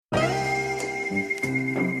It's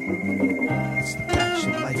the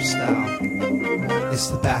Bachelor lifestyle. It's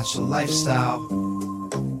the Bachelor lifestyle.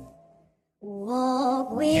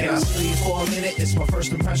 Can I sleep for a minute? It's my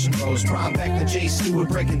first impression rose. Prime back to Jay Stewart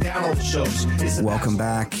breaking down all the shows. Welcome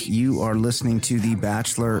back. You are listening to the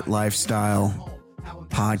Bachelor Lifestyle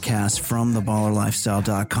podcast from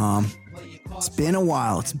theballerlifestyle.com. It's been a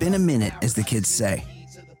while. It's been a minute, as the kids say.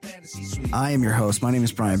 I am your host. My name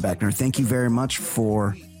is Brian Beckner. Thank you very much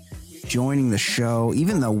for joining the show,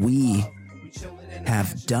 even though we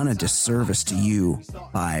have done a disservice to you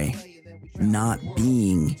by not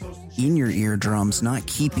being in your eardrums, not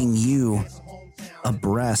keeping you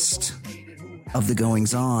abreast of the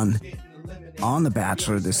goings on The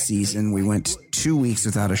Bachelor this season. We went 2 weeks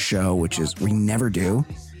without a show, which is we never do.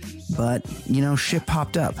 But, you know, shit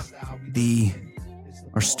popped up.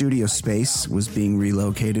 Our studio space was being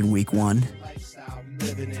relocated week 1.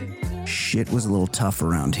 Shit was a little tough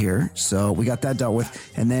around here, so we got that dealt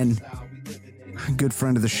with. And then a good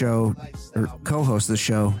friend of the show, or co-host of the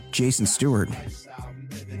show, Jason Stewart,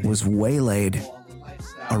 was waylaid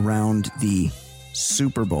around the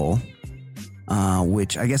Super Bowl,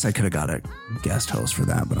 which I guess I could have got a guest host for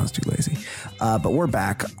that, but I was too lazy. But we're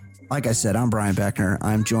back. Like I said, I'm Brian Beckner.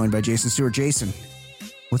 I'm joined by Jason Stewart. Jason,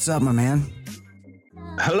 what's up, my man?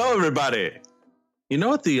 Hello, everybody. You know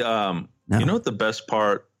what the best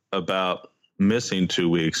part about missing 2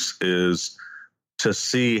 weeks is to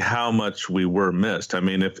see how much we were missed. I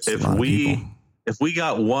mean, if we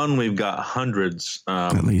got one, we've got hundreds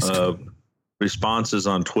of responses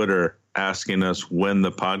on Twitter asking us when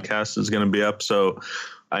the podcast is going to be up. So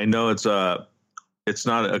I know it's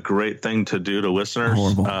not a great thing to do to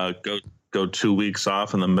listeners. Go 2 weeks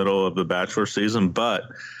off in the middle of the Bachelor season, but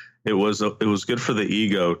it was good for the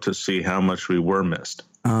ego to see how much we were missed.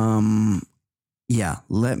 Yeah,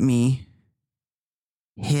 let me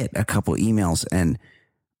hit a couple emails, and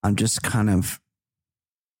I'm just kind of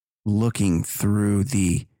looking through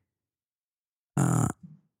the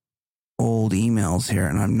old emails here,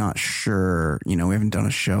 and I'm not sure, we haven't done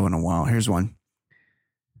a show in a while. Here's one.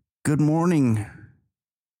 Good morning,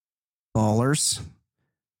 ballers.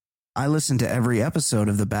 I listen to every episode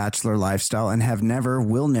of The Bachelor Lifestyle and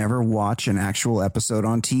will never watch an actual episode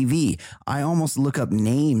on TV. I almost look up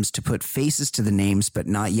names to put faces to the names, but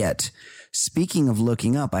not yet. Speaking of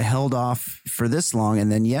looking up, I held off for this long and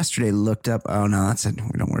then yesterday looked up. Oh, no, that's it.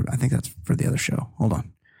 We don't worry about it. I think that's for the other show. Hold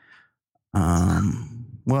on.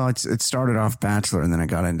 Well, it started off Bachelor and then I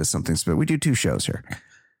got into something, but we do 2 shows here.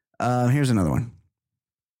 Here's another one.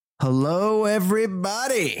 Hello,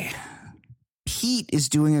 everybody. Pete is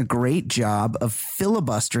doing a great job of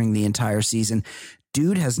filibustering the entire season.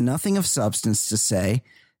 Dude has nothing of substance to say.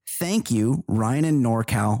 Thank you, Ryan and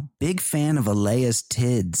NorCal. Big fan of Alea's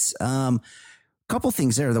tids. Couple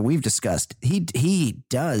things there that we've discussed. He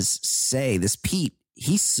does say this Pete,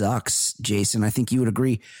 he sucks, Jason. I think you would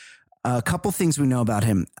agree. A couple things we know about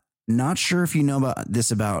him. Not sure if you know about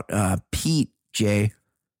this about Pete, Jay.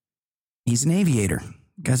 He's an aviator.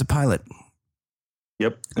 Guy's a pilot.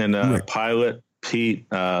 Yep. And pilot Pete,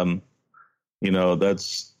 that's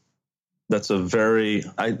a very,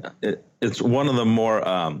 it's one of the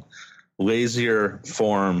more lazier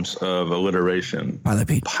forms of alliteration. Pilot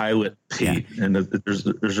Pete. Yeah. And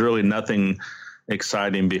there's really nothing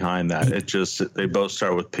exciting behind that. They both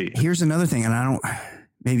start with Pete. Here's another thing. And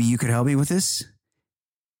maybe you could help me with this.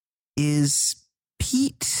 Is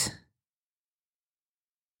Pete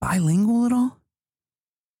bilingual at all?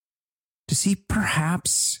 Does he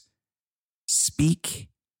perhaps speak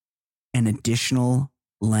an additional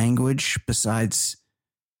language besides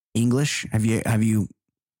English? Have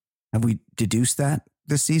we deduced that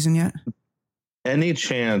this season yet? Any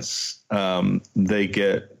chance they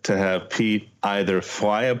get to have Pete either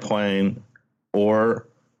fly a plane or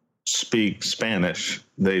speak Spanish,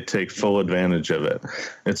 they take full advantage of it.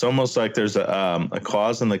 It's almost like there's a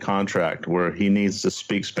clause in the contract where he needs to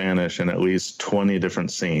speak Spanish in at least 20 different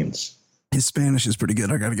scenes. His Spanish is pretty good.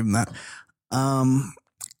 I got to give him that.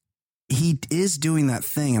 He is doing that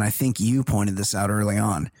thing, and I think you pointed this out early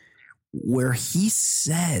on, where he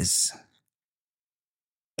says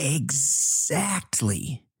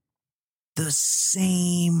exactly the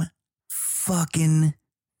same fucking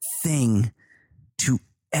thing to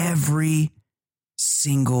every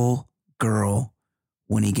single girl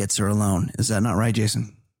when he gets her alone. Is that not right,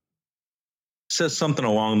 Jason? Says something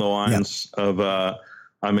along the lines of,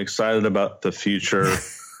 I'm excited about the future.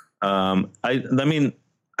 I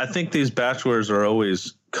think these bachelors are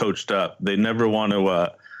always coached up. They never want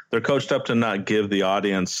to, they're coached up to not give the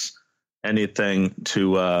audience anything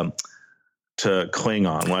to to cling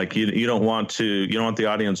on. Like you don't want the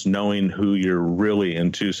audience knowing who you're really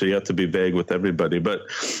into. So you have to be vague with everybody. But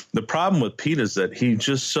the problem with Pete is that he's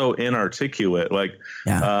just so inarticulate. Like,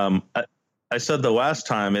 I said the last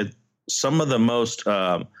time, some of the most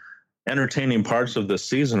entertaining parts of this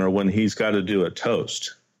season are when he's got to do a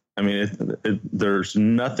toast. I mean, there's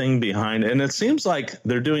nothing behind it. And it seems like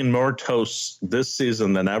they're doing more toasts this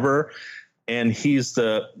season than ever. And he's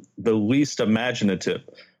the least imaginative.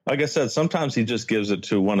 Like I said, sometimes he just gives it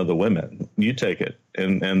to one of the women. You take it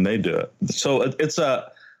and they do it. So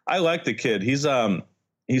I like the kid.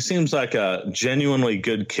 He seems like a genuinely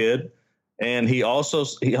good kid. And he also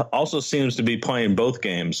seems to be playing both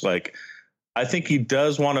games. Like, I think he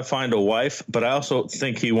does want to find a wife, but I also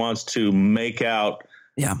think he wants to make out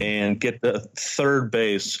and get the third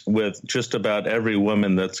base with just about every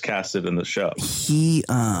woman that's casted in the show.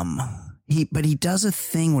 But he does a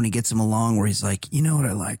thing when he gets him along where he's like, you know what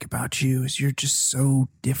I like about you is you're just so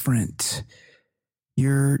different.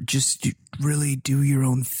 You really do your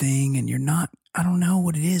own thing and you're not, I don't know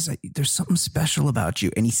what it is. There's something special about you.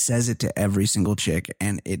 And he says it to every single chick.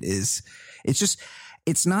 And it's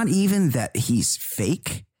not even that he's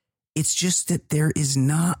fake. It's just that there is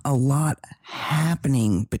not a lot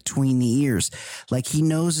happening between the ears. Like he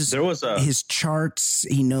knows his charts.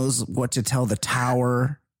 He knows what to tell the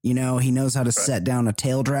tower. You know, he knows how to set down a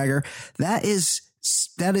tail dragger. That is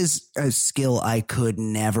a skill I could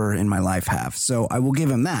never in my life have. So I will give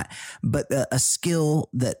him that. But a skill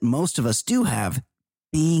that most of us do have,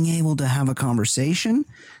 being able to have a conversation,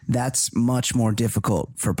 that's much more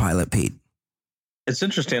difficult for Pilot Pete. It's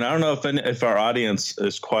interesting. I don't know if our audience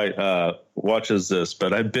is quite watches this,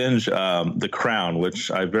 but I binge The Crown,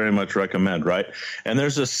 which I very much recommend. Right, and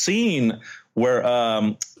there's a scene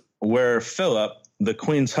where Philip, the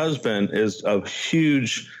Queen's husband, is a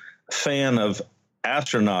huge fan of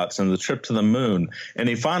astronauts and the trip to the moon. And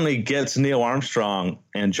he finally gets Neil Armstrong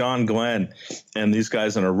and John Glenn and these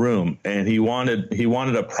guys in a room. And he wanted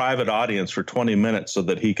a private audience for 20 minutes so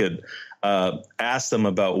that he could ask them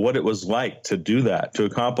about what it was like to do that, to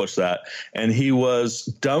accomplish that. And he was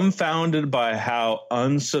dumbfounded by how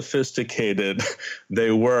unsophisticated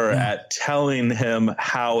they were at telling him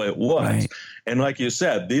how it was. Right. And like you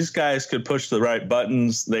said, these guys could push the right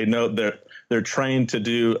buttons. They know they're trained to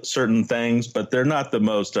do certain things, but they're not the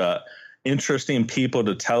most interesting people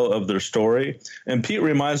to tell of their story. And Pete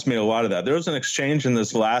reminds me a lot of that. There was an exchange in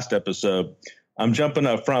this last episode. I'm jumping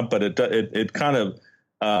up front, but it kind of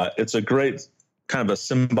it's a great kind of a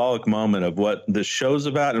symbolic moment of what this show's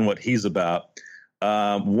about and what he's about.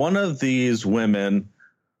 One of these women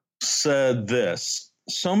said this: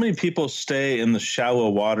 so many people stay in the shallow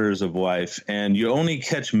waters of life and you only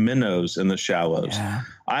catch minnows in the shallows. Yeah.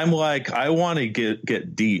 I'm like, I want to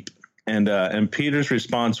get deep. And Peter's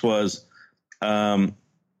response was, I'm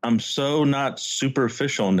so not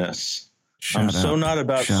superficialness. So not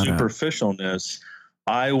about superficialness.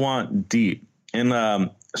 I want deep. And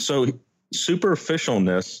so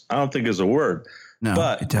superficialness, I don't think is a word. No,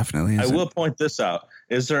 but it definitely isn't. I will point this out.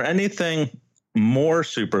 Is there anything more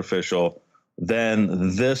superficial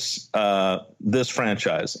than this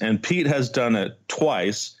franchise? And Pete has done it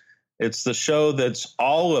twice. It's the show that's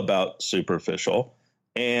all about superficial.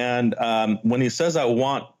 And when he says, I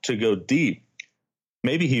want to go deep,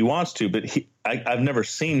 maybe he wants to, but I've never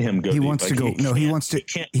seen him go deep. He wants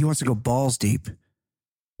to go balls deep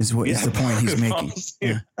is the point he's making.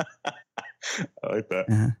 Yeah. I like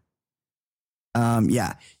that.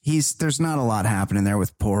 There's not a lot happening there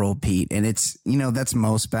with poor old Pete. And it's, that's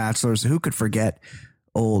most bachelors. Who could forget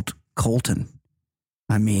old Colton?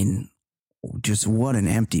 I mean, just what an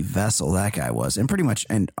empty vessel that guy was. And pretty much,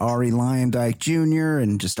 and Ari Lyondike Jr.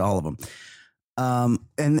 and just all of them.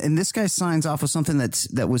 And this guy signs off with something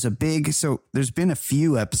that was a big, so there's been a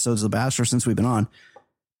few episodes of The Bachelor since we've been on.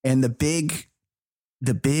 And the big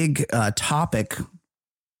topic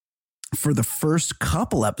for the first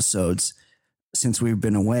couple episodes since we've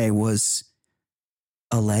been away was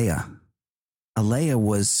Alea. Alea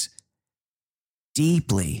was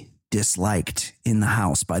deeply disliked in the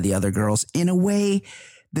house by the other girls in a way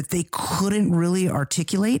that they couldn't really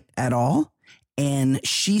articulate at all. And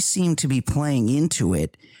she seemed to be playing into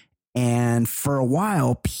it. And for a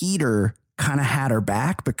while, Peter kind of had her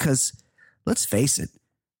back because, let's face it,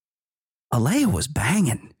 Alea was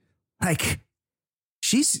banging. Like,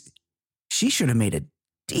 she should have made a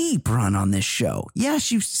deep run on this show. Yeah,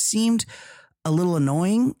 she seemed a little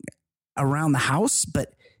annoying around the house,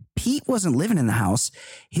 but Pete wasn't living in the house.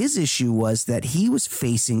 His issue was that he was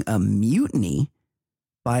facing a mutiny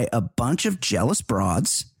by a bunch of jealous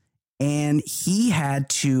broads, and he had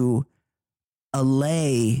to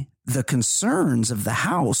allay the concerns of the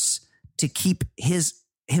house to keep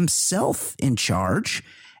himself in charge.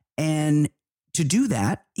 And to do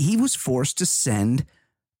that, he was forced to send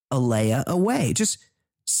Alea away. Just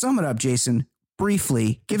sum it up, Jason,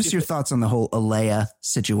 briefly. Give us your thoughts on the whole Alea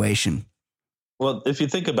situation. Well, if you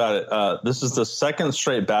think about it, this is the second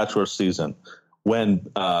straight Bachelor season when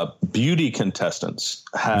beauty contestants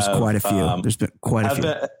have There's quite a few. There's been quite a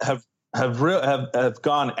few. Have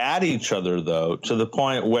gone at each other, though, to the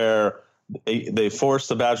point where they force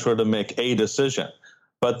the Bachelor to make a decision.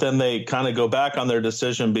 But then they kind of go back on their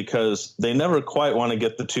decision because they never quite want to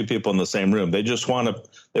get the two people in the same room. They just want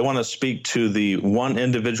to speak to the one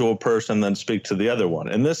individual person, then speak to the other one.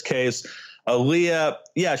 In this case, Alea,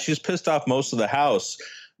 yeah, she's pissed off most of the house,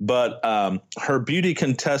 but her beauty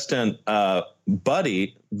contestant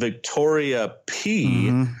buddy, Victoria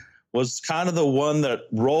P, was kind of the one that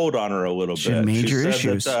rolled on her a little bit. She had major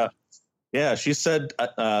issues. She said,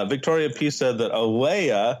 Victoria P said that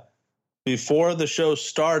Alea, before the show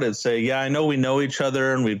started, say, yeah, I know we know each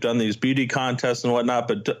other and we've done these beauty contests and whatnot,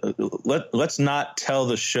 but let's not tell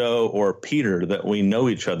the show or Peter that we know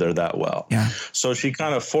each other that well. Yeah. So she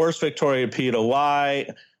kind of forced Victoria P to lie.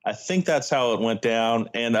 I think that's how it went down.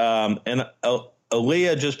 And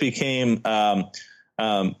Alea just became,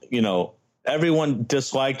 everyone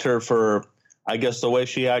disliked her for, I guess, the way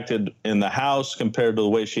she acted in the house compared to the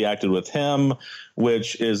way she acted with him,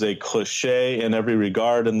 which is a cliche in every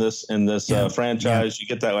regard in this franchise. Yeah. You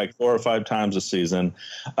get that like 4 or 5 times a season.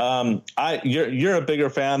 You're a bigger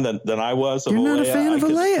fan than I was of Alea. You're not a fan of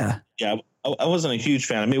Alea. Yeah, I wasn't a huge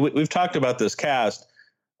fan. I mean, we've talked about this cast.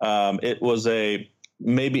 It was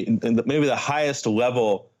maybe the highest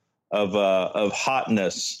level of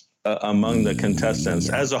hotness among the contestants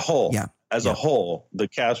as a whole. Yeah. As a whole, the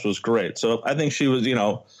cast was great. So I think she was,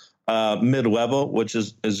 mid-level, which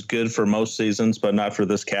is good for most seasons, but not for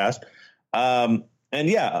this cast.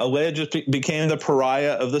 Alea just became the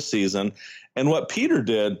pariah of the season. And what Peter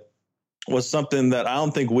did was something that I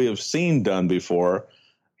don't think we have seen done before.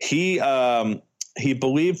 He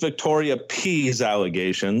believed Victoria P's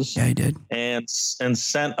allegations. Yeah, he did. And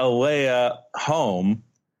sent Alea home.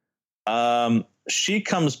 She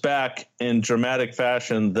comes back in dramatic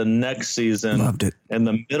fashion the next season. Loved it. In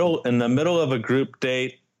the middle of a group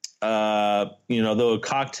date, the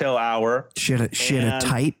cocktail hour. She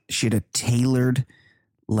had a tailored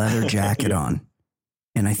leather jacket on,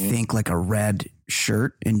 and I think like a red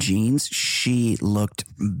shirt and jeans. She looked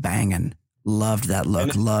banging. Loved that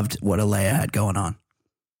look. Loved what Alea had going on.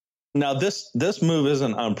 Now this move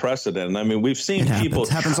isn't unprecedented. I mean, we've seen people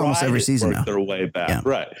happens almost every season work their way back,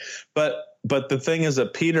 right? But the thing is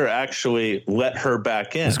that Peter actually let her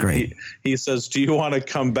back in. That's great. He says, "Do you want to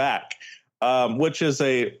come back?" Which is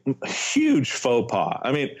a huge faux pas.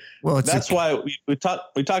 I mean, that's why we talk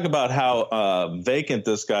about how vacant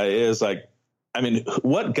this guy is. Like, I mean,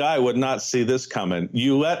 what guy would not see this coming?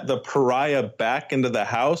 You let the pariah back into the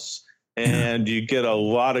house, and you get a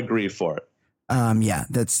lot of grief for it.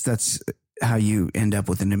 That's how you end up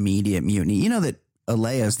with an immediate mutiny. You know that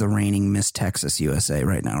Alea is the reigning Miss Texas USA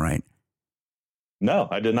right now, right? No,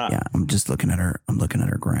 I did not. Yeah, I'm just looking at her. I'm looking at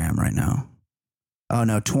her gram right now. Oh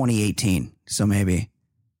no, 2018. So maybe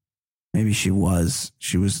she was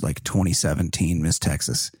like 2017 Miss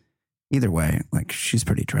Texas. Either way, like she's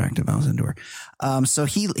pretty attractive. I was into her. So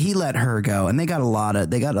he let her go, and they got a lot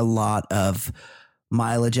of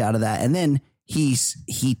mileage out of that. And then he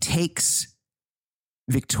takes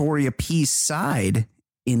Victoria P's side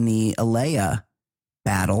in the Alea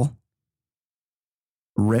battle.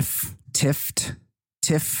 Tiff.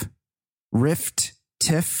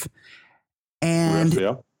 And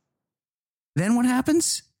then what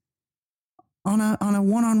happens on a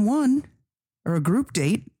one-on-one or a group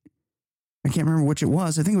date? I can't remember which it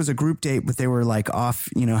was. I think it was a group date, but they were like off,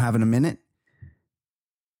 having a minute.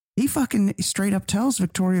 He fucking straight up tells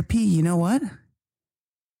Victoria P, you know what?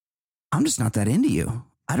 I'm just not that into you.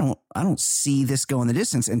 I don't see this going the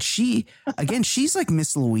distance. And she's like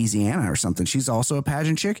Miss Louisiana or something. She's also a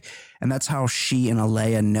pageant chick. And that's how she and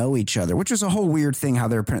Alea know each other, which is a whole weird thing how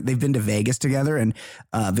they've been to Vegas together. And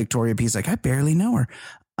Victoria P's like, I barely know her.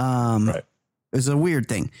 Right. It's a weird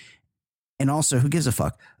thing. And also, who gives a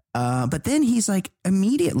fuck? But then he's like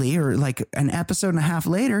immediately, or like an episode and a half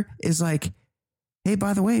later, is like, hey,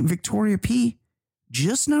 by the way, Victoria P,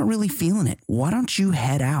 just not really feeling it. Why don't you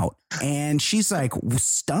head out? And she's like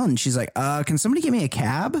stunned. She's like, can somebody get me a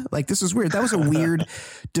cab? Like, this is weird. That was a weird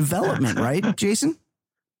development, right, Jason?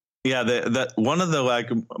 Yeah, that one of the like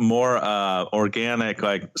more organic,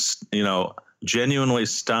 like, genuinely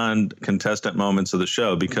stunned contestant moments of the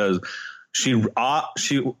show, because she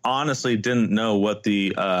honestly didn't know what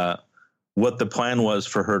the plan was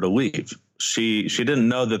for her to leave. She didn't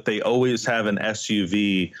know that they always have an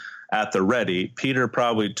SUV at the ready. Peter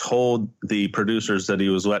probably told the producers that he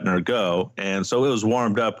was letting her go, and so it was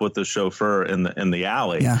warmed up with the chauffeur in the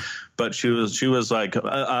alley. Yeah. But she was like, "Could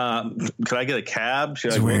I get a cab?" She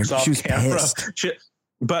like looks off camera.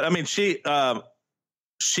 But I mean, she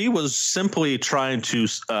was simply trying to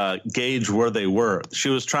gauge where they were. She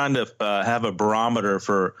was trying to have a barometer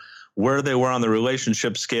for where they were on the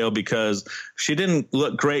relationship scale, because she didn't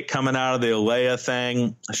look great coming out of the Alea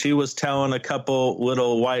thing. She was telling a couple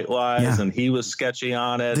little white lies, and he was sketchy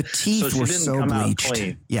on it. The teeth were so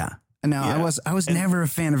bleached. Yeah. No, yeah. I was never a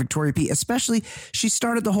fan of Victoria P. Especially, she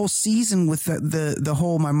started the whole season with the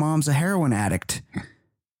whole "my mom's a heroin addict"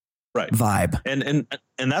 vibe,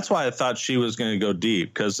 and that's why I thought she was going to go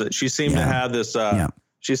deep, because she seemed to have this.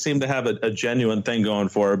 She seemed to have a genuine thing going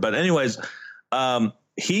for her. But anyways,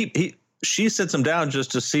 she sits him down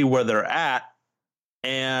just to see where they're at,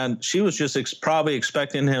 and she was just probably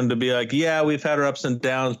expecting him to be like, "Yeah, we've had our ups and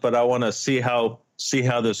downs, but I want to see how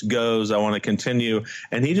this goes. I want to continue."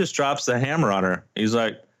 And he just drops the hammer on her. He's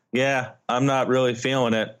like, "Yeah, I'm not really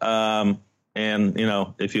feeling it. And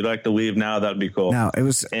if you'd like to leave now, that'd be cool." No, it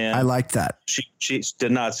was. And I liked that. She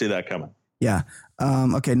did not see that coming. Yeah.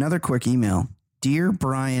 Okay. Another quick email. Dear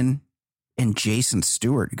Brian and Jason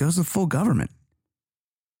Stewart. It goes to full government.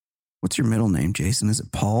 What's your middle name, Jason? Is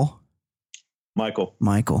it Paul? Michael.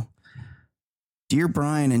 Dear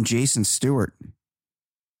Brian and Jason Stewart.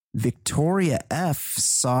 Victoria F.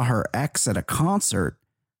 saw her ex at a concert.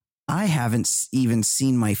 I haven't even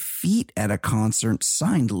seen my feet at a concert.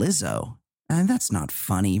 Signed, Lizzo. And that's not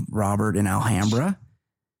funny, Robert in Alhambra.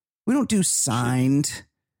 We don't do signed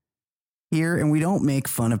here, and we don't make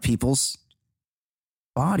fun of people's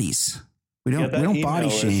bodies. We don't body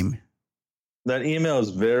shame. That email is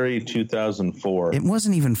very 2004. It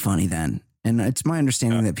wasn't even funny then. And it's my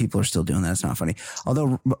understanding that people are still doing that. It's not funny.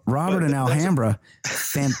 Although Robert in Alhambra,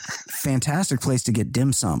 fantastic place to get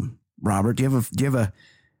dim sum. Robert, do you have a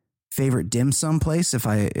favorite dim sum place? If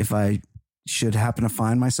I should happen to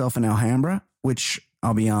find myself in Alhambra, which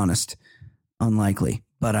I'll be honest, unlikely.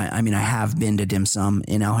 But I mean, I have been to dim sum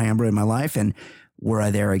in Alhambra in my life, and were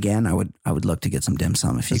I there again, I would look to get some dim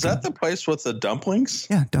sum. Is that the place with the dumplings?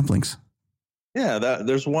 Yeah, dumplings. Yeah,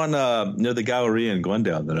 there's one near the Galleria in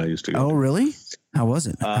Glendale that I used to go to. Oh, really? How was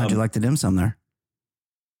it? How'd you like the dim sum there?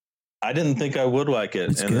 I didn't think I would like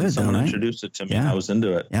it. It's and good, then someone introduced it to me. Yeah. I was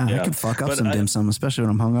into it. Yeah, I could fuck up some dim sum, especially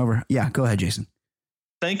when I'm hungover. Yeah, go ahead, Jason.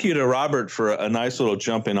 Thank you to Robert for a nice little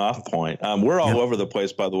jumping off point. We're all over the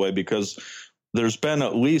place, by the way, because there's been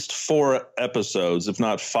at least 4 episodes, if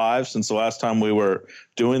not 5, since the last time we were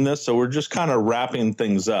doing this. So we're just kind of wrapping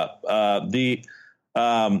things up. The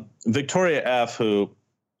Victoria F., who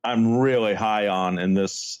I'm really high on in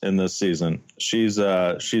this season, she's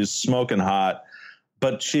smoking hot,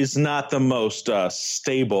 but she's not the most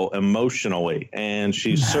stable emotionally, and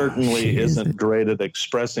she certainly isn't great at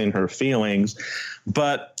expressing her feelings.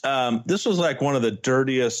 But this was like one of the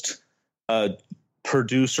dirtiest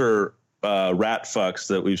producer rat fucks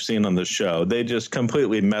that we've seen on the show. They just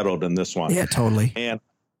completely meddled in this one. Yeah, totally.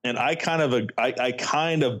 And I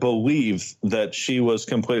kind of believe that she was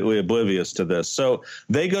completely oblivious to this. So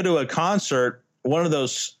they go to a concert, one of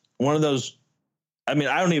those. I mean,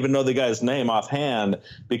 I don't even know the guy's name offhand,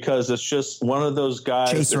 because it's just one of those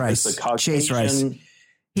guys. Chase Rice.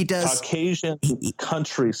 He does Caucasian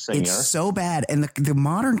country singer. It's so bad. And the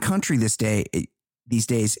modern country these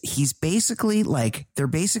days, he's basically they're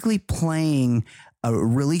basically playing a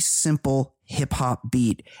really simple hip hop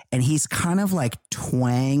beat, and he's kind of like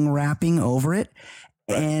twang rapping over it.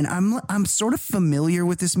 Right. And I'm sort of familiar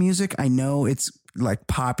with this music. I know it's like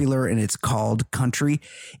popular and it's called country.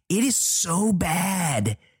 It is so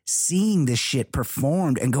bad seeing this shit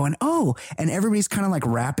performed and going, oh, and everybody's kind of like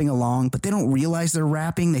rapping along, but they don't realize they're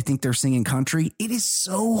rapping. They think they're singing country. It is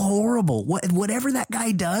so horrible. Whatever that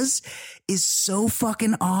guy does is so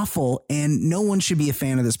fucking awful, and no one should be a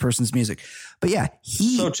fan of this person's music. But yeah,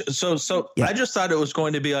 So yeah. I just thought it was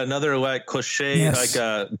going to be another like cliche, like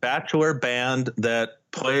a Bachelor band that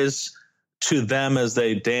plays to them as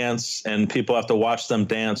they dance, and people have to watch them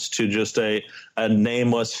dance to just a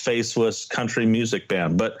nameless, faceless country music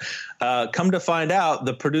band. But come to find out,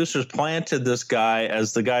 the producers planted this guy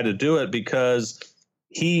as the guy to do it because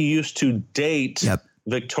he used to date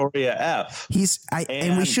Victoria F.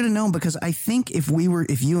 And we should have known, because I think if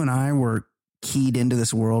you and I were keyed into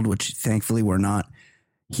this world, which thankfully we're not,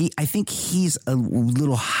 I think he's a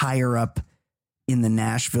little higher up in the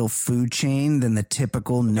Nashville food chain than the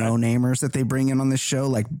typical no-namers that they bring in on this show,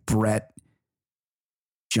 like Brett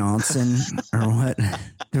Johnson or what?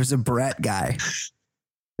 There's a Brett guy.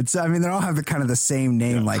 I mean, they all have the same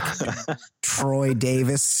name, like Troy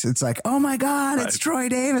Davis. It's like, oh my God, it's Troy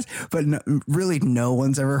Davis. But really, no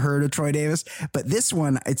one's ever heard of Troy Davis. But this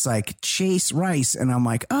one, it's like Chase Rice. And I'm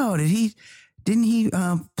like, oh, didn't he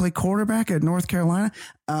play quarterback at North Carolina?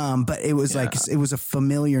 But it was it was a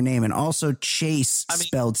familiar name. And also Chase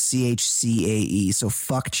spelled Chcae. So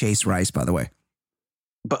fuck Chase Rice, by the way.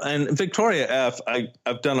 And Victoria F,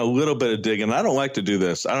 I've done a little bit of digging. I don't like to do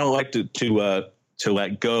this. I don't like to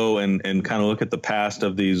let go and kind of look at the past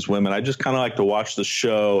of these women. I just kind of like to watch the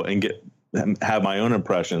show and have my own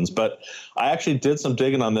impressions. But I actually did some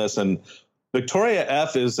digging on this, and Victoria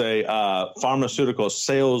F is a pharmaceutical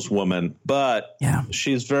saleswoman, but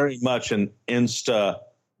she's very much an Instagram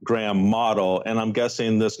model. And I'm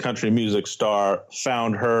guessing this country music star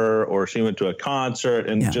found her, or she went to a concert,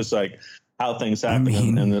 and just like how things happen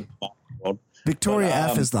in the world. Victoria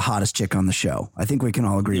F is the hottest chick on the show. I think we can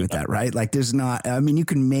all agree with that, right? Like there's not, I mean, you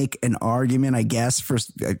can make an argument, I guess, for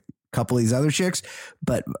a couple of these other chicks,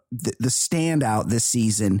 but the standout this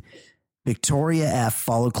season, Victoria F,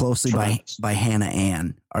 followed closely by Hannah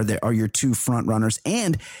Ann, are your two front runners.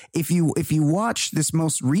 And if you watch this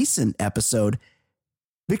most recent episode,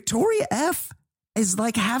 Victoria F is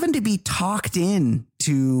like having to be talked in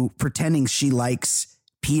to pretending she likes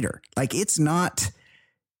Peter. Like it's not...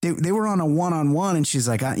 They were on a one-on-one, and she's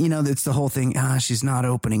like, it's the whole thing. She's not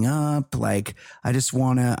opening up. Like,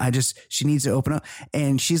 she needs to open up.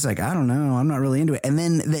 And she's like, I don't know. I'm not really into it. And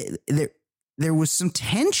then there was some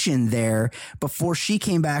tension there before she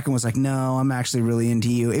came back and was like, no, I'm actually really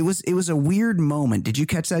into you. It was a weird moment. Did you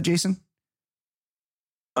catch that, Jason?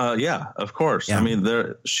 Yeah, of course. Yeah. I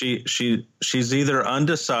mean, she's either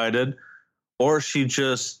undecided or she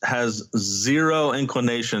just has zero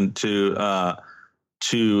inclination to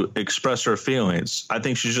express her feelings. I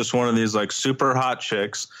think she's just one of these like super hot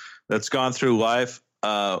chicks that's gone through life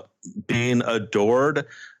being adored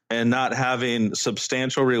and not having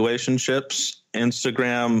substantial relationships,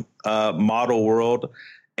 Instagram model world.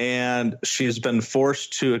 And she's been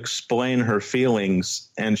forced to explain her feelings,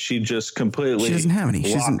 and she just completely she doesn't have any.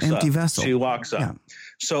 She's an empty vessel. She walks up. Yeah.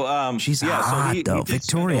 So she's hot though.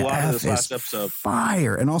 Victoria F is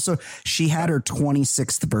fire. And also she had her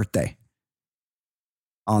 26th birthday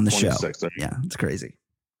on the show. Yeah, it's crazy.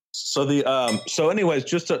 So anyways,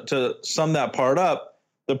 just to sum that part up,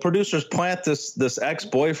 the producers plant this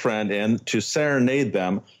ex-boyfriend in to serenade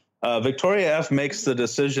them. Victoria F makes the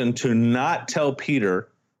decision to not tell Peter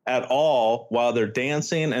at all while they're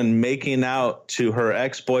dancing and making out to her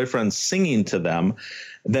ex-boyfriend singing to them.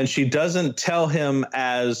 Then she doesn't tell him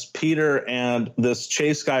as Peter and this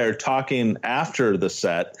Chase guy are talking after the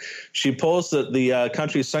set. She pulls the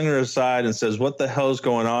country singer aside and says, what the hell's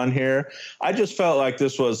going on here? I just felt like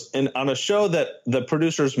this was on a show that the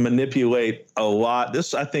producers manipulate a lot.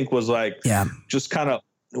 This, I think, was like just kind of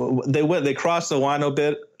they crossed the line a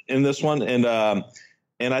bit in this one.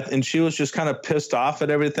 And she was just kind of pissed off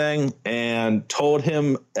at everything and told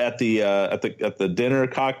him at the dinner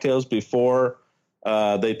cocktails before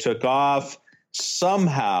they took off.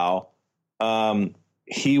 Somehow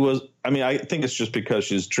he was, I think it's just because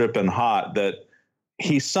she's dripping hot that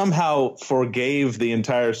he somehow forgave the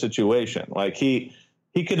entire situation. Like he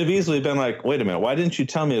could have easily been like, wait a minute, why didn't you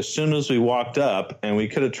tell me as soon as we walked up, and we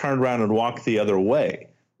could have turned around and walked the other way.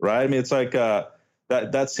 Right. I mean, it's like,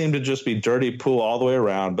 that seemed to just be dirty pool all the way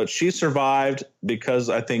around, but she survived because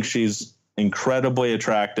I think she's incredibly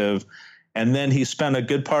attractive. And then he spent a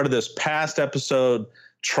good part of this past episode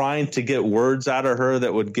trying to get words out of her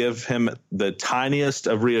that would give him the tiniest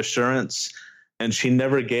of reassurance. And she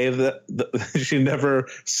never gave she never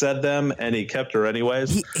said them, and he kept her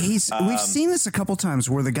anyways. We've seen this a couple times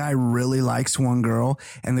where the guy really likes one girl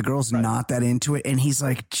and the girl's not that into it. And he's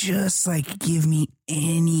like, just like, give me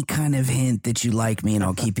any kind of hint that you like me and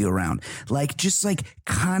I'll keep you around. Like, just like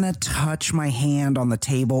kind of touch my hand on the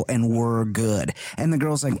table and we're good. And the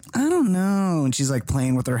girl's like, I don't know. And she's like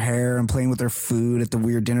playing with her hair and playing with her food at the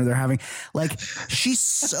weird dinner they're having. Like, she's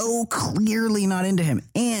so clearly not into him.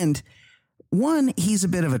 And one, he's a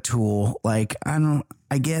bit of a tool. Like,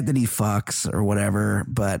 I get that he fucks or whatever,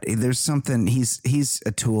 but there's something, he's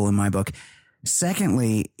a tool in my book.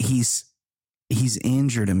 Secondly, he's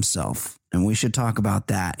injured himself, and we should talk about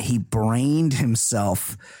that. He brained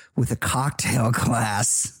himself with a cocktail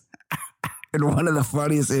glass in one of the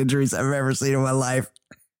funniest injuries I've ever seen in my life.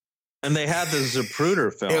 And they had the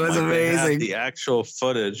Zapruder film. It was amazing. The actual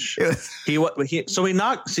footage.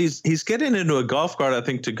 He's getting into a golf cart, I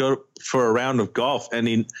think, to go for a round of golf,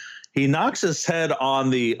 and he knocks his head on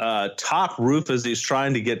the top roof as he's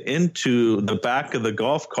trying to get into the back of the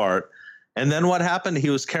golf cart. And then what happened? He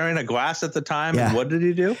was carrying a glass at the time. Yeah. And what did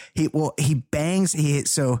he do? He bangs.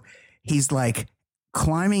 So he's like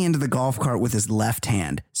climbing into the golf cart with his left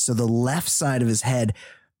hand. So the left side of his head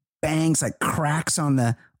bangs, like cracks on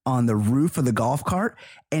the roof of the golf cart,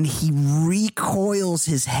 and he recoils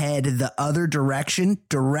his head the other direction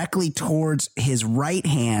directly towards his right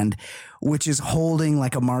hand, which is holding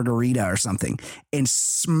like a margarita or something, and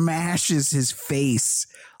smashes his face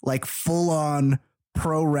like full on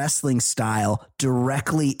pro wrestling style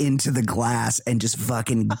directly into the glass and just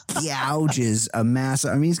fucking gouges a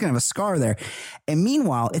massive, I mean, he's going to have a scar there. And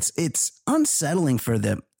meanwhile, it's unsettling for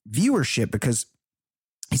the viewership because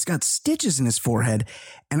he's got stitches in his forehead.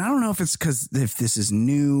 And I don't know if it's because if this is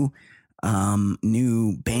new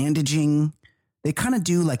bandaging, they kind of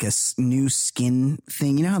do like a new skin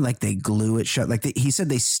thing. You know how like they glue it shut? Like he said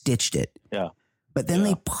they stitched it. Yeah. But then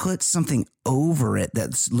they put something over it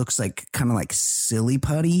that looks like kind of like silly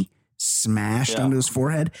putty smashed onto his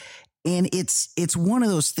forehead. And it's one of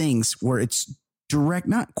those things where it's direct,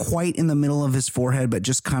 not quite in the middle of his forehead, but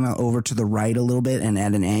just kind of over to the right a little bit and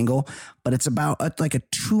at an angle. But it's about like a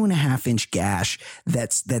 2.5 inch gash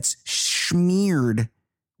that's smeared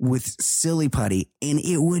with silly putty. And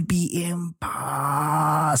it would be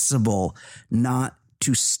impossible not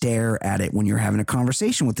to stare at it when you're having a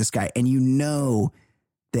conversation with this guy. And you know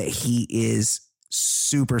that he is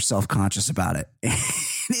super self-conscious about it.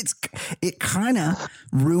 It kind of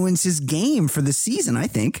ruins his game for the season, I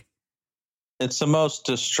think. It's the most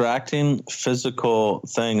distracting physical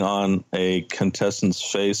thing on a contestant's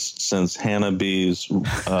face since Hannah B's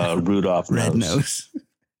Rudolph red nose.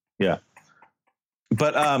 Yeah.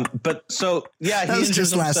 But so, yeah, that was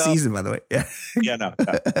just last season, by the way. Yeah. Yeah, no.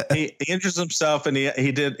 He injures himself, and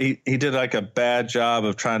he did like a bad job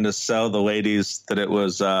of trying to sell the ladies that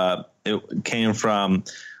it came from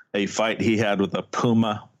a fight he had with a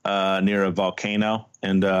puma near a volcano,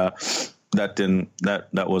 and that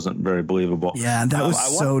wasn't very believable. Yeah, that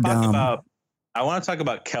was so dumb. I want to talk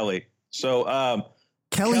about Kelly. So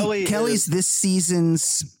Kelly's this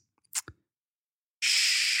season's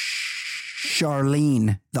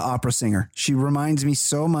Charlene, the opera singer. She reminds me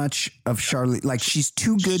so much of Charlene. Like she's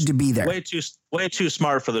too good to be there. Way too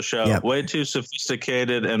smart for the show. Yep. Way too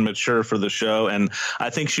sophisticated and mature for the show. And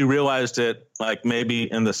I think she realized it like maybe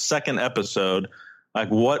in the second episode. Like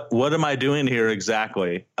what am I doing here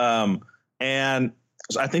exactly? And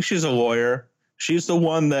I think she's a lawyer. She's the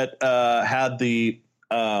one that had the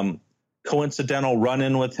coincidental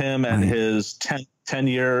run-in with him and his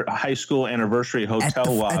 10-year high school anniversary hotel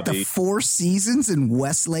lobby. At the Four Seasons in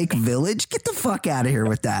Westlake Village? Get the fuck out of here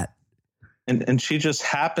with that. And she just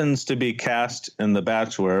happens to be cast in The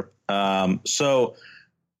Bachelor. So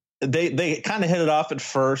they kind of hit it off at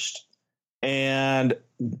first. And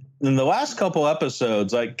in the last couple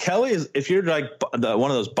episodes, like Kelly is, if you're like one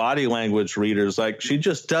of those body language readers, like she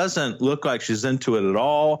just doesn't look like she's into it at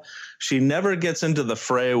all. She never gets into the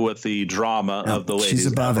fray with the drama of the ladies. She's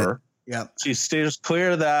above it. Yep. She steers clear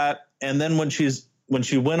of that. And then when she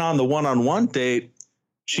went on the one-on-one date,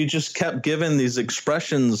 she just kept giving these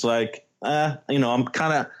expressions like, I'm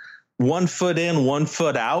kind of 1 foot in, 1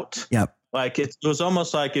 foot out. Yep. Like it was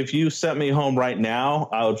almost like if you sent me home right now,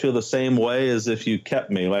 I would feel the same way as if you kept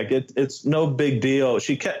me. Like it's no big deal.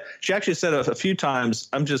 She actually said a few times,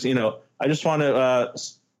 I just want to,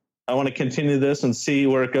 I want to continue this and see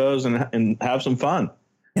where it goes and have some fun.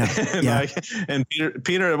 Yeah. and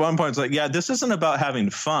Peter at one point is like, yeah, this isn't about having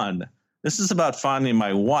fun. This is about finding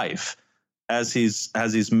my wife as he's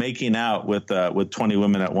making out with 20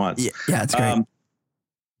 women at once. Yeah, it's great.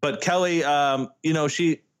 But Kelly,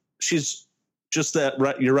 she's just that.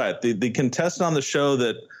 Right, you're right. The contestant on the show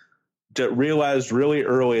that realized really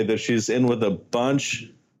early that she's in with a bunch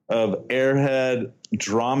of airhead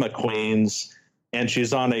drama queens. And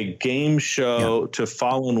she's on a game show to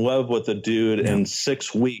fall in love with a dude in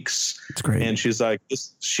 6 weeks. It's great. And she's like,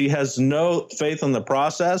 she has no faith in the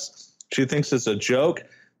process. She thinks it's a joke.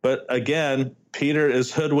 But again, Peter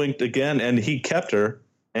is hoodwinked again, and he kept her,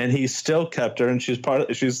 and he still kept her. And she's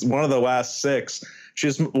one of the last 6.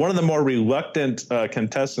 She's one of the more reluctant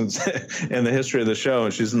contestants in the history of the show.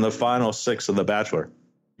 And she's in the final 6 of The Bachelor.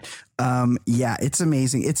 Yeah, it's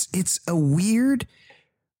amazing. It's a weird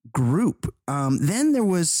group. Then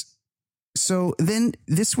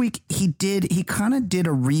this week he kind of did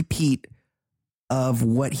a repeat of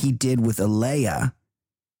what he did with Alea,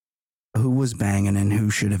 who was banging and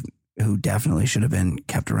who definitely should have been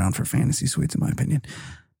kept around for fantasy suites, in my opinion.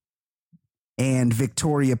 And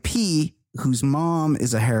Victoria P, whose mom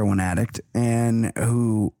is a heroin addict and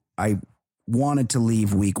who I wanted to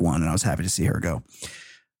leave week one, and I was happy to see her go.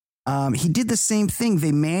 He did the same thing.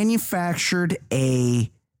 They manufactured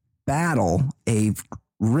a battle, a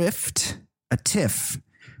rift, a tiff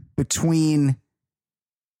between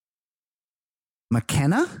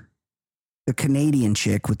McKenna, the Canadian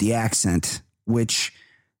chick with the accent, which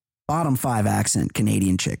bottom 5 accent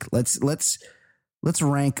Canadian chick. Let's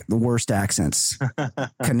rank the worst accents.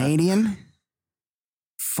 Canadian,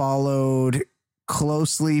 followed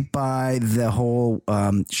closely by the whole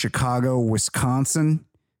Chicago, Wisconsin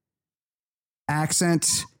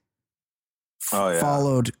accent.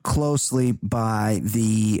 Followed closely by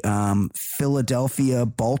the Philadelphia,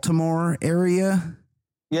 Baltimore area.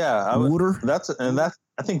 Yeah,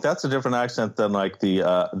 I think that's a different accent than like the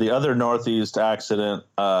other Northeast accent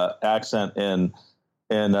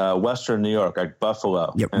in Western New York, like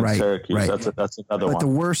Buffalo and Syracuse. Right. That's another one. But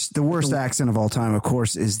the worst accent of all time, of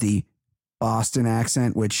course, is the Boston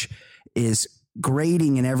accent, which is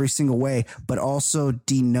grating in every single way, but also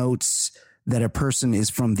denotes that a person is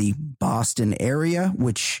from the Boston area,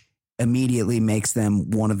 which immediately makes them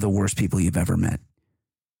one of the worst people you've ever met.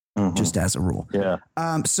 Mm-hmm. Just as a rule. Yeah.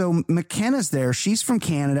 So McKenna's there. She's from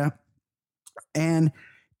Canada. And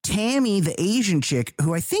Tammy, the Asian chick,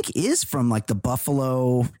 who I think is from like the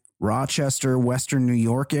Buffalo, Rochester, Western New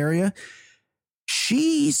York area.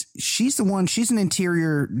 She's the one. She's an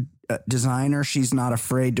interior designer. She's not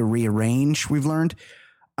afraid to rearrange. We've learned.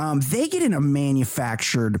 They get in a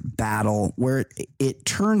manufactured battle where it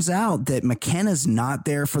turns out that McKenna's not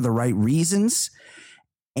there for the right reasons.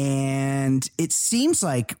 And it seems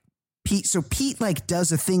like Pete like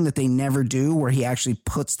does a thing that they never do where he actually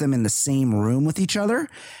puts them in the same room with each other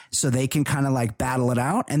so they can kind of like battle it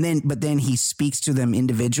out. But then he speaks to them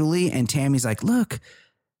individually, and Tammy's like, look,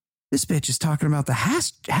 this bitch is talking about the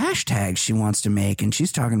hashtag she wants to make. And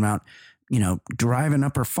she's talking about, driving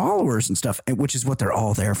up her followers and stuff, which is what they're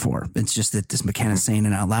all there for. It's just that this McKenna's saying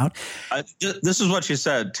it out loud. This is what she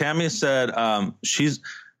said. Tammy said she's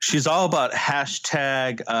all about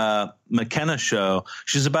hashtag McKenna show.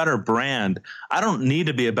 She's about her brand. I don't need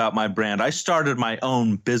to be about my brand. I started my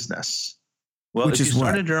own business. Well, if you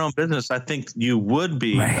started your own business, I think you would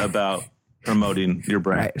be about promoting your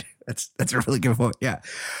brand. Right. That's a really good point. Yeah.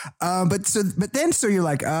 But then you're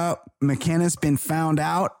like, McKenna's been found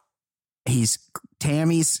out.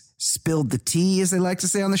 Tammy's spilled the tea, as they like to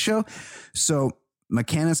say on the show. So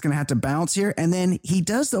McKenna's going to have to bounce here. And then he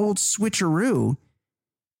does the old switcheroo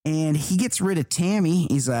and he gets rid of Tammy.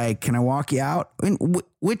 He's like, can I walk you out? In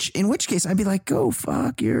which case I'd be like, go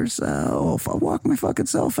fuck yourself. I'll walk my fucking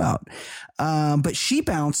self out. But she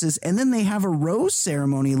bounces, and then they have a rose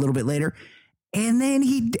ceremony a little bit later. And then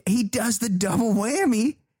he does the double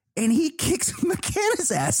whammy and he kicks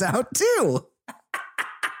McKenna's ass out too.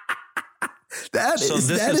 That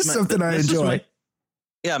is something I enjoy.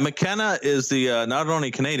 McKenna is the not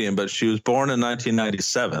only Canadian, but she was born in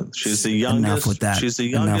 1997. She's the youngest. She's the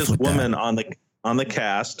youngest woman on the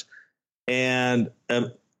cast, and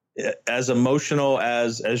as emotional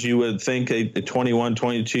as you would think a 21,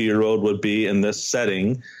 22-year-old would be in this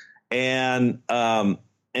setting, and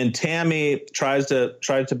Tammy tries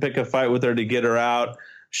to pick a fight with her to get her out.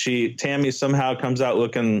 Tammy somehow comes out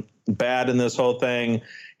looking bad in this whole thing.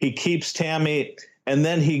 He keeps Tammy, and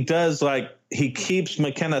then he keeps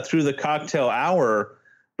McKenna through the cocktail hour.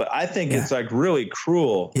 But I think it's like really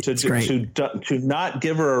cruel to not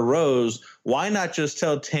give her a rose. Why not just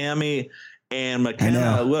tell Tammy and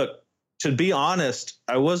McKenna, look, to be honest,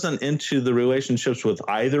 I wasn't into the relationships with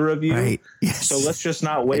either of you. Right. Yes. So let's just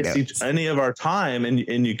not waste any of our time, and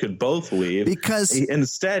you could both leave. Because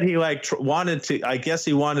instead he wanted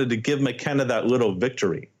to give McKenna that little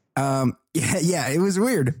victory. It was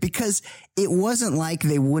weird because it wasn't like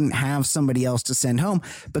they wouldn't have somebody else to send home,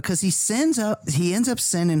 because he ends up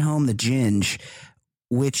sending home the Ginge,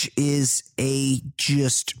 which is a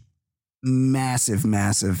just massive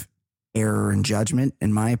error in judgment,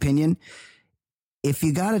 in my opinion. If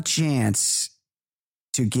you got a chance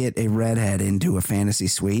to get a redhead into a fantasy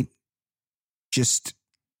suite, just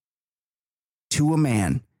to a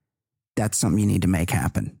man, that's something you need to make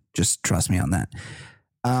happen. Just trust me on that.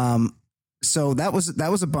 So that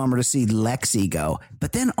was a bummer to see Lexi go.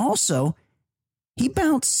 But then also he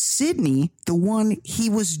bounced Sydney, the one he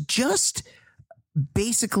was just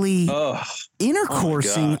basically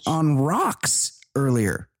intercoursing on rocks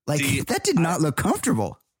earlier. That did not look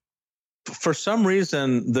comfortable. For some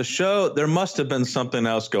reason, there must have been something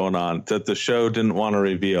else going on that the show didn't want to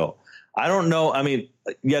reveal. I don't know. I mean,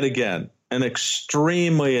 yet again, an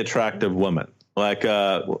extremely attractive woman, like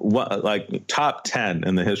top 10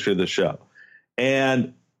 in the history of the show.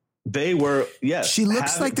 And they were, yes. She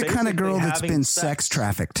looks like the kind of girl that's been sex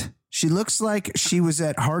trafficked. She looks like she was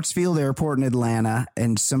at Hartsfield Airport in Atlanta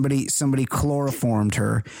and somebody chloroformed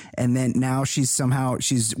her. And then now she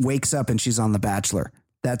wakes up and she's on The Bachelor.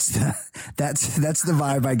 That's the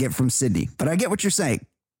vibe I get from Sydney, but I get what you're saying.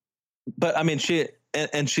 But I mean, she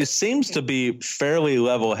seems to be fairly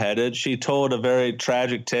level-headed. She told a very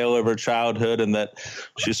tragic tale of her childhood and that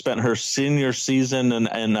she spent her senior season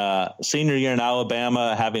and senior year in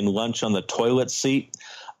Alabama having lunch on the toilet seat.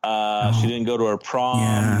 She didn't go to her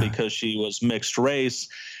prom because she was mixed race.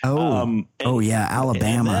 Alabama.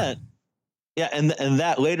 And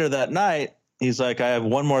that later that night, he's like, I have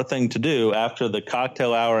one more thing to do after the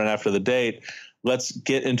cocktail hour and after the date. Let's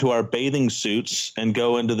get into our bathing suits and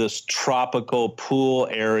go into this tropical pool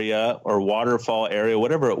area or waterfall area,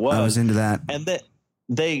 whatever it was. I was into that. And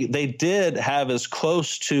they did have as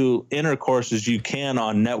close to intercourse as you can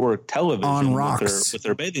on network television on rocks. with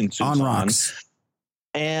their bathing suits on rocks.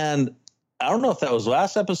 And I don't know if that was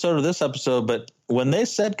last episode or this episode, but when they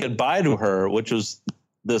said goodbye to her, which was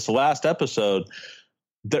this last episode,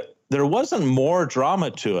 there wasn't more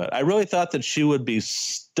drama to it. I really thought that she would be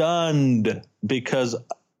stunned because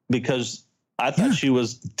I thought she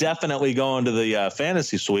was definitely going to the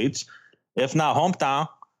fantasy suites, if not hometown.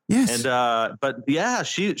 Yes. And but yeah,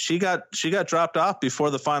 she got dropped off before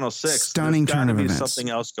the final six. Stunning turn of events. Something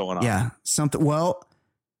else going on. Yeah, something. Well,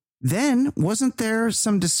 then wasn't there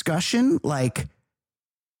some discussion like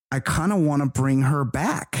I kind of want to bring her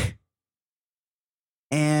back?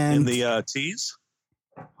 And in the tease?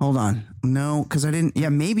 Hold on. No, because I didn't. Yeah,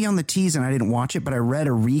 maybe on the tease and I didn't watch it, but I read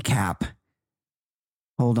a recap.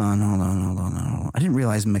 Hold on. I didn't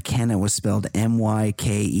realize McKenna was spelled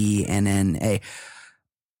Mykenna.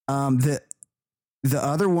 The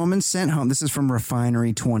other woman sent home. This is from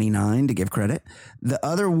Refinery 29 to give credit. The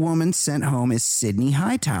other woman sent home is Sydney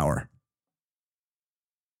Hightower,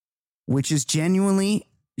 which is genuinely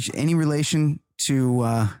any relation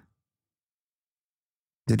to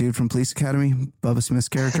the dude from Police Academy, Bubba Smith's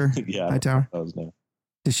character. Yeah, Hightower. That was there.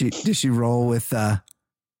 Did she roll with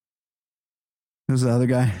who's the other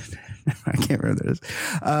guy? I can't remember this.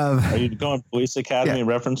 Are you going Police Academy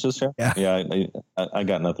references here? Yeah. I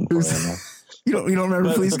got nothing for you. You don't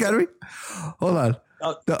remember Police Academy? Hold on.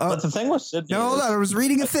 But the thing was Sydney. No, hold on. I was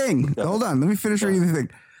reading a thing. Hold on. Let me finish reading the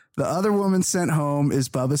thing. The other woman sent home is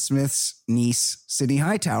Bubba Smith's niece, Sydney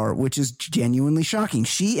Hightower, which is genuinely shocking.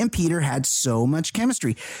 She and Peter had so much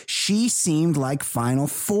chemistry. She seemed like Final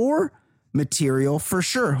Four material for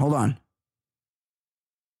sure. Hold on.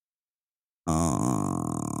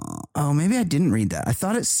 Oh, maybe I didn't read that. I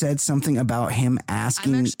thought it said something about him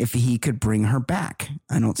asking if he could bring her back.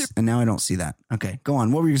 And now I don't see that. Okay, go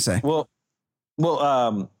on. What were you going to say?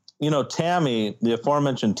 Well, Tammy, the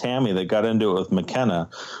aforementioned Tammy that got into it with McKenna,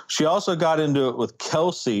 she also got into it with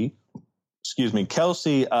Kelsey,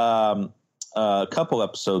 a couple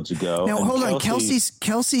episodes ago. Now, hold on.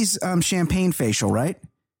 Kelsey's champagne facial, right?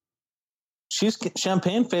 She's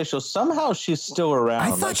champagne facial. Somehow she's still around.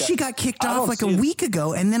 I thought she got kicked off like a week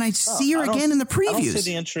ago, and then I see her again in the previews. I don't see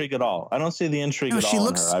the intrigue at all. On her.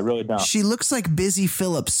 I really don't. She looks like Busy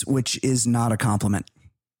Phillips, which is not a compliment.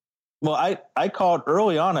 Well, I called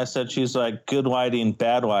early on. I said she's like good lighting,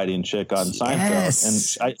 bad lighting chick on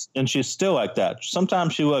Seinfeld, and she's still like that.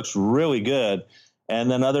 Sometimes she looks really good,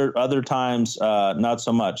 and then other times not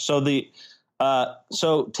so much. So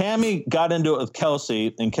Tammy got into it with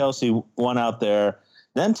Kelsey, and Kelsey won out there.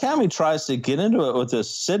 Then Tammy tries to get into it with this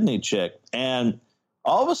Sydney chick, and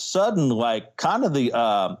all of a sudden, like kind of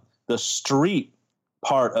the street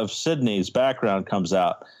part of Sydney's background comes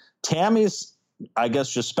out. Tammy's, I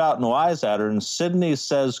guess, just spouting lies at her, and Sydney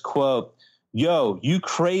says, "quote Yo, you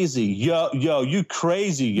crazy, yo, you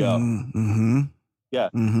crazy, yo." Mm-hmm. Yeah.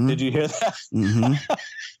 Mm-hmm. Did you hear that? Mm-hmm.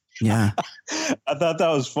 Yeah. I thought that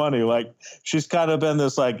was funny. Like she's kind of been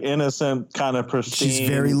this like innocent kind of pristine. She's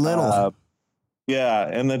very little. Yeah.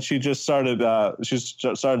 And then she just started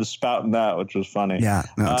spouting that, which was funny. Yeah.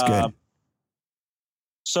 No, it's good.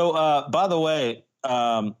 So, by the way,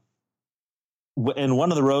 in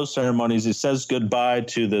one of the rose ceremonies, he says goodbye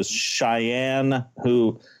to this Cheyenne,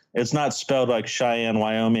 who it's not spelled like Cheyenne,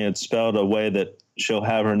 Wyoming. It's spelled a way that she'll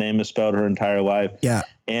have her name misspelled her entire life. Yeah.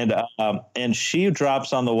 And she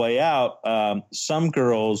drops on the way out. Some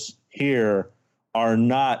girls here are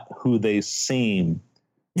not who they seem.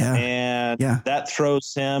 Yeah. And that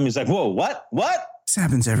throws him. He's like, whoa, what? This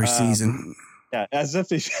happens every season. Yeah. As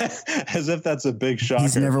if that's a big shocker.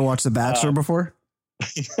 He's never watched The Bachelor before.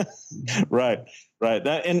 Right.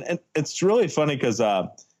 And it's really funny because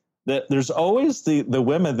that there's always the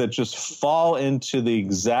women that just fall into the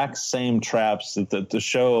exact same traps that the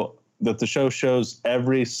show shows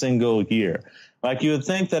every single year. Like, you would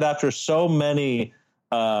think that after so many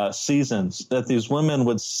seasons that these women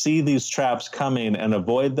would see these traps coming and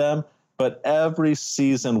avoid them. But every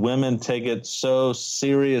season, women take it so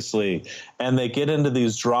seriously and they get into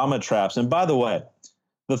these drama traps. And by the way,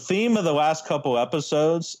 the theme of the last couple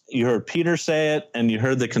episodes, you heard Peter say it and you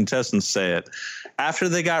heard the contestants say it. After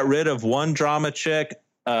they got rid of one drama chick,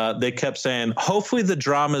 they kept saying, hopefully the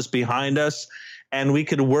drama is behind us and we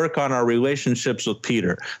could work on our relationships with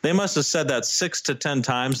Peter. They must have said that 6 to 10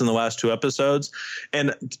 times in the last 2 episodes.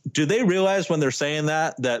 And do they realize when they're saying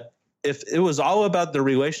that if it was all about the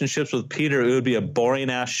relationships with Peter, it would be a boring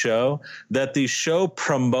ass show? That the show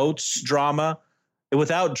promotes drama.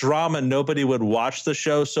 Without drama, nobody would watch the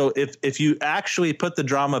show. So if you actually put the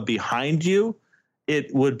drama behind you,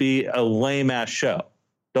 it would be a lame ass show.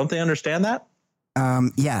 Don't they understand that?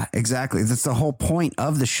 Yeah, exactly. That's the whole point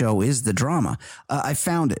of the show, is the drama. I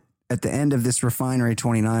found it at the end of this Refinery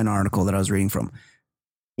 29 article that I was reading from.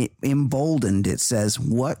 It emboldened, it says,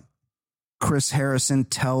 what Chris Harrison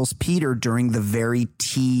tells Peter during the very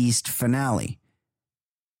teased finale,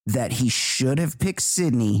 that he should have picked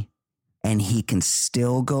Sydney and he can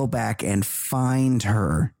still go back and find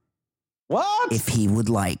her. What? If he would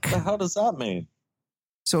like. What the hell does that mean?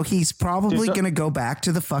 So he's probably going to go back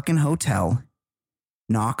to the fucking hotel,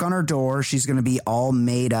 knock on her door. She's going to be all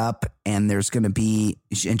made up and she's going to be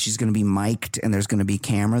mic'd and there's going to be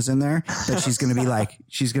cameras in there. But she's going to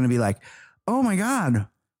be like, oh my God,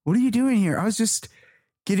 what are you doing here? I was just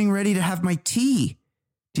getting ready to have my tea.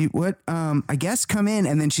 I guess come in.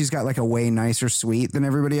 And then she's got like a way nicer suite than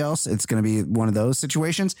everybody else. It's going to be one of those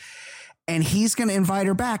situations. And he's going to invite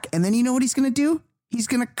her back. And then you know what he's going to do? He's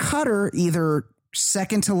going to cut her either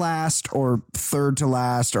second to last or third to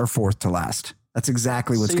last or fourth to last. That's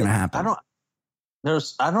exactly what's going to happen.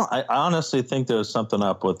 I honestly think there was something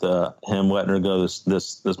up with him letting her go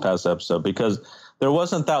this past episode, because there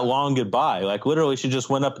wasn't that long goodbye. Like, literally, she just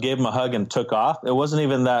went up, gave him a hug, and took off. It wasn't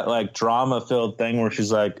even that like drama-filled thing where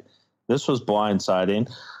she's like, "This was blindsiding."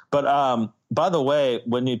 But by the way,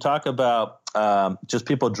 when you talk about just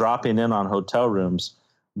people dropping in on hotel rooms,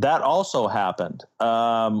 that also happened.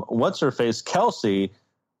 What's her face, Kelsey?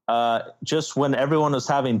 Just when everyone was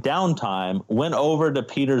having downtime, went over to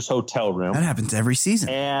Peter's hotel room. That happens every season.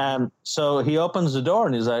 And so he opens the door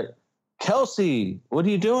and he's like, "Kelsey, what are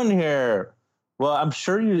you doing here?" Well, I'm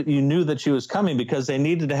sure you knew that she was coming because they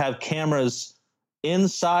needed to have cameras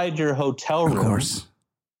inside your hotel room. Of course.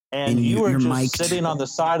 And you were just mic'd, sitting on the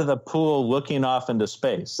side of the pool looking off into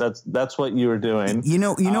space. That's what you were doing. You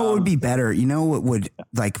know what would be better? You know what would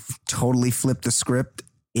like totally flip the script?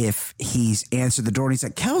 If he's answered the door and he's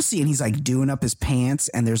like, "Kelsey," and he's like doing up his pants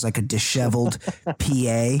and there's like a disheveled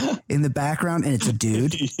PA in the background and it's a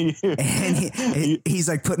dude and he's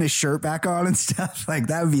like putting his shirt back on and stuff. Like,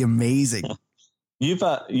 that would be amazing.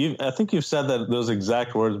 I think you've said those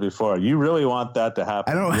exact words before. You really want that to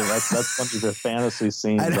happen. That's one of your fantasy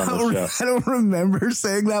scenes on the show. I don't remember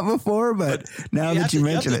saying that before, but now that you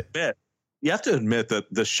mention it. You have to admit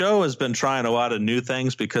that the show has been trying a lot of new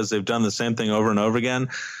things because they've done the same thing over and over again.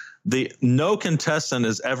 No contestant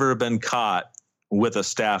has ever been caught with a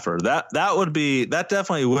staffer. That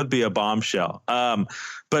definitely would be a bombshell.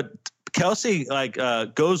 But Kelsey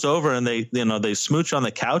goes over and they smooch on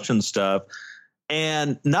the couch and stuff.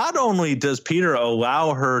 And not only does Peter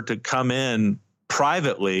allow her to come in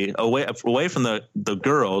privately away from the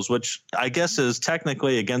girls, which I guess is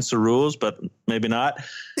technically against the rules, but maybe not.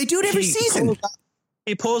 They do it every season.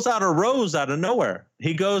 He pulls out a rose out of nowhere.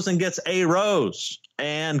 He goes and gets a rose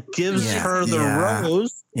and gives her the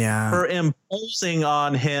rose for imposing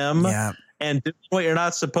on him and doing what you're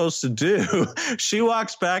not supposed to do. She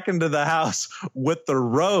walks back into the house with the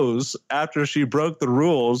rose after she broke the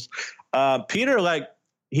rules. Peter,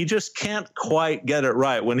 he just can't quite get it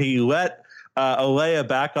right. When he let Alea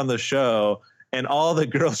back on the show and all the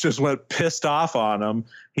girls just went pissed off on him,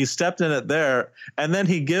 he stepped in it there, and then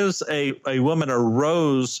he gives a woman a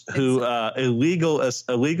rose who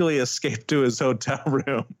illegally escaped to his hotel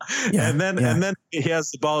room. And then he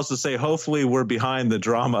has the balls to say, "Hopefully we're behind the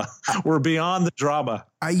drama. We're beyond the drama."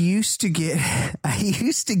 I used to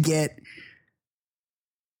get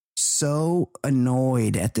so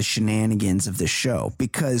annoyed at the shenanigans of the show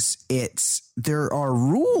because there are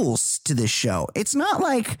rules to this show. It's not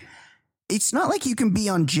like you can be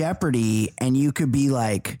on Jeopardy and you could be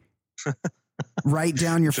like, write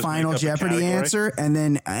down your final Jeopardy answer. And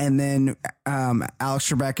then Alex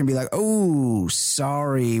Trebek can be like, "Oh,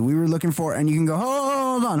 sorry, we were looking for," and you can go,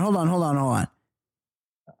 hold on.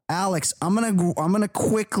 Alex, I'm gonna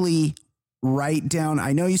quickly write down.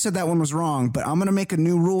 I know you said that one was wrong, but I'm gonna make a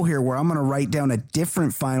new rule here where I'm gonna write down a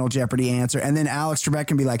different Final Jeopardy answer, and then Alex Trebek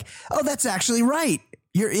can be like, "Oh, that's actually right.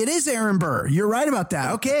 It is Aaron Burr. You're right about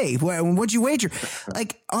that. Okay, what'd you wager?"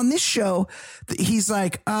 Like on this show, he's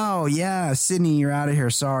like, "Oh yeah, Sydney, you're out of here.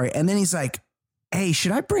 Sorry," and then he's like, "Hey,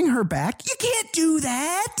 should I bring her back?" You can't do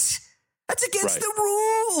that. That's against the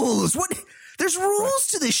rules. What? There's rules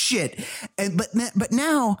to this shit. And but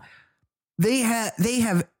now they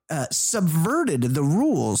have subverted the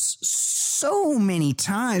rules so many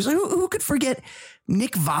times. Who could forget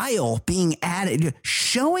Nick Viall being added,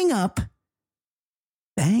 showing up,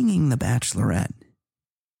 banging the Bachelorette,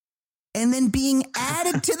 and then being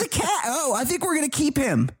added to the cat? Oh, I think we're gonna keep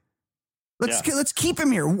him. Let's keep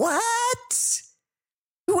him here. What?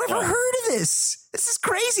 Whoever heard of this? This is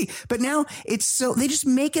crazy. But now it's so they just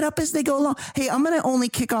make it up as they go along. Hey, I'm gonna only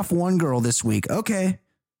kick off one girl this week. Okay,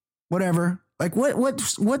 whatever. Like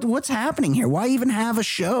what's happening here? Why even have a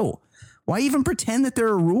show? Why even pretend that there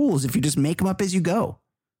are rules if you just make them up as you go?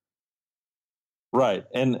 Right,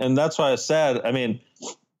 and that's why I said. I mean,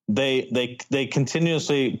 they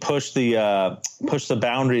continuously push the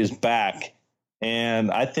boundaries back, and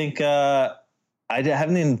I think I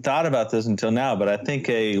haven't even thought about this until now, but I think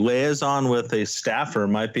a liaison with a staffer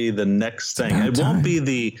might be the next thing. It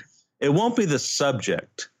won't be the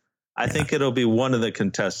subject. I think it'll be one of the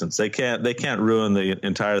contestants. They can't ruin the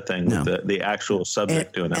entire thing with the actual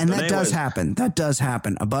subject doing that. And that does happen. That does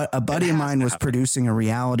happen. A buddy of mine was producing a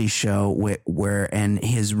reality show and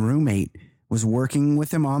his roommate was working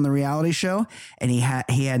with him on the reality show, and he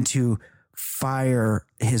had to fire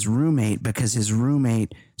his roommate because his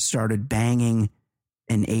roommate started banging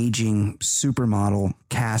an aging supermodel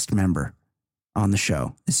cast member on the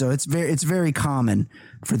show. So it's very common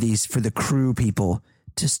for the crew people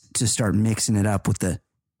to start mixing it up with the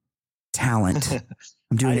talent.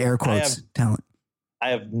 I'm doing air quotes. Talent. I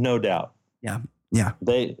have no doubt. Yeah.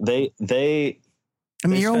 They. I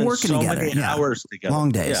mean, you're all working so together. Many hours together.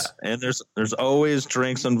 Long days. Yeah, and there's always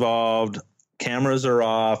drinks involved. Cameras are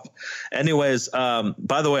off. Anyways,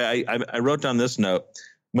 by the way, I wrote down this note.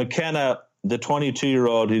 McKenna, the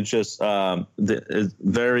 22-year-old who's just is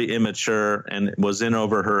very immature and was in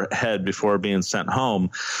over her head before being sent home.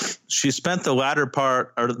 She spent the latter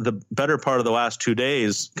part or the better part of the last 2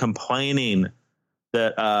 days complaining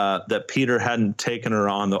that Peter hadn't taken her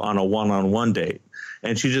on a one-on-one date.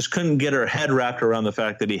 And she just couldn't get her head wrapped around the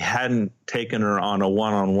fact that he hadn't taken her on a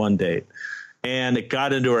one-on-one date. And it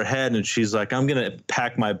got into her head, and she's like, "I'm going to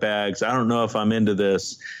pack my bags. I don't know if I'm into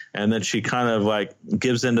this." And then she kind of like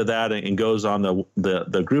gives into that and goes on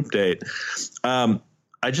the group date. I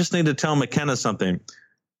just need to tell McKenna something.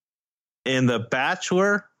 In The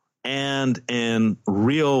Bachelor and in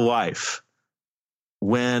real life,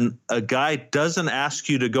 when a guy doesn't ask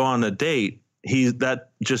you to go on a date,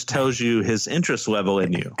 that just tells you his interest level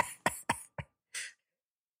in you.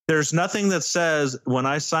 There's nothing that says when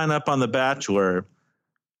I sign up on The Bachelor,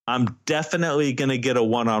 I'm definitely going to get a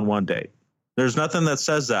one-on-one date. There's nothing that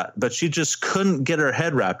says that, but she just couldn't get her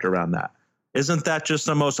head wrapped around that. Isn't that just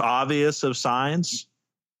the most obvious of signs?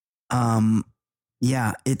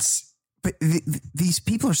 Yeah, but these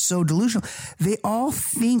people are so delusional. They all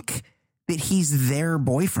think that he's their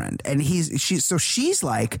boyfriend, and she's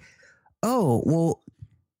like, "Oh, well,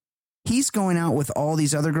 he's going out with all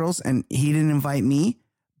these other girls and he didn't invite me.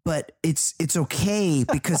 But it's okay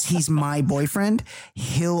because he's my boyfriend.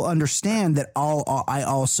 He'll understand that I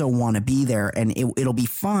also want to be there, and it'll be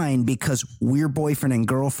fine because we're boyfriend and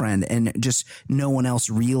girlfriend, and just no one else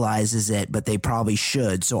realizes it, but they probably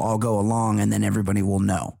should. So I'll go along, and then everybody will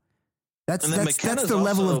know." That's the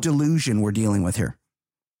level of delusion we're dealing with here.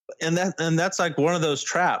 And that's like one of those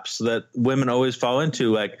traps that women always fall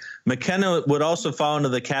into. Like McKenna would also fall into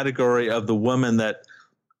the category of the woman that,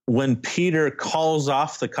 when Peter calls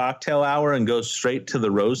off the cocktail hour and goes straight to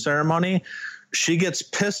the rose ceremony, she gets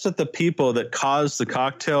pissed at the people that caused the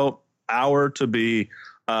cocktail hour to be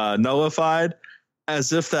nullified,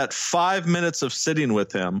 as if that 5 minutes of sitting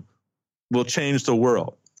with him will change the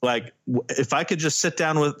world. Like, if I could just sit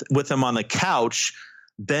down with him on the couch,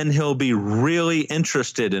 then he'll be really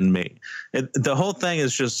interested in me. The whole thing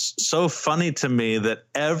is just so funny to me that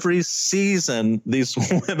every season these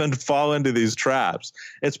women fall into these traps.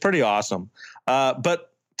 It's pretty awesome.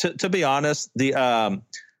 But to be honest, the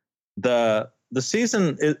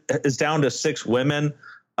season is down to 6 women.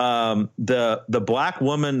 The black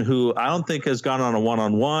woman who I don't think has gone on a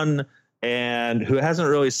one-on-one and who hasn't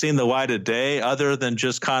really seen the light of day other than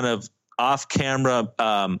just kind of off camera,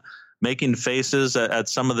 making faces at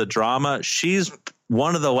some of the drama. She's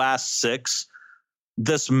one of the last 6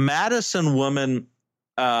 this Madison woman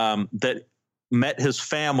that met his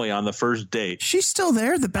family on the first date. She's still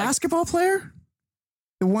there, the basketball player?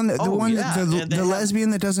 The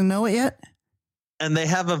lesbian that doesn't know it yet? And they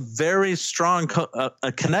have a very strong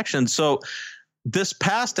connection. So this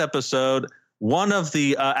past episode, one of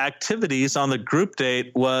the activities on the group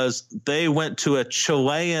date was they went to a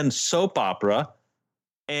Chilean soap opera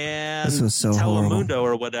and this was so Telemundo horrible.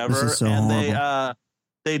 or whatever. So and horrible.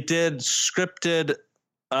 they did scripted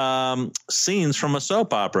scenes from a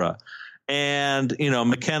soap opera. And,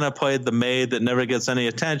 McKenna played the maid that never gets any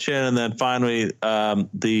attention. And then finally,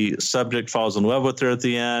 the subject falls in love with her at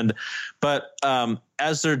the end. But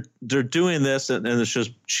as they're doing this, and it's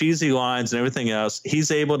just cheesy lines and everything else, he's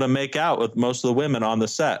able to make out with most of the women on the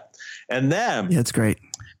set. And then it's great.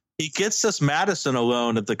 He gets this Madison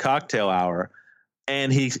alone at the cocktail hour.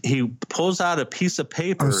 And he pulls out a piece of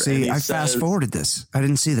paper. Oh, see, I fast forwarded this. I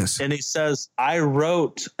didn't see this. And he says, I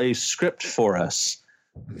wrote a script for us.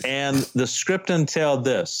 And the script entailed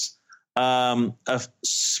this, a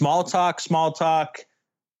small talk.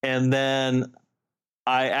 And then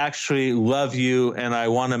I actually love you and I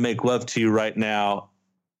want to make love to you right now.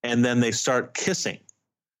 And then they start kissing.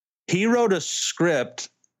 He wrote a script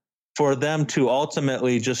for them to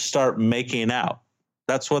ultimately just start making out.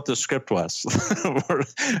 That's what the script was.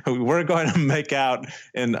 we're going to make out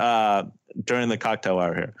during the cocktail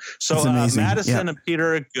hour here. So Madison and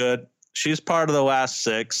Peter are good. She's part of the last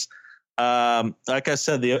 6. Like I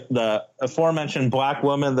said, the aforementioned black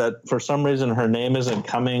woman that for some reason her name isn't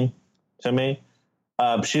coming to me.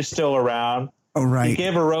 She's still around. Oh, right. He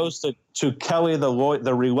gave a rose to Kelly,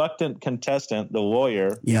 the reluctant contestant, the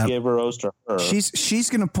lawyer. Yep. He gave a rose to her. She's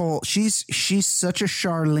going to pull. She's such a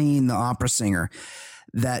Charlene, the opera singer,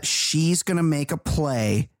 that she's going to make a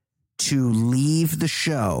play to leave the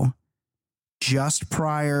show just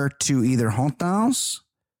prior to either Hontowns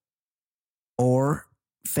or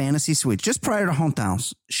Fantasy Suite, just prior to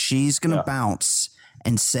Hometowns. She's going to bounce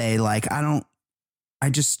and say, like, I'm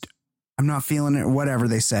not feeling it, or whatever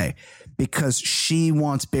they say, because she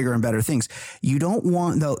wants bigger and better things. You don't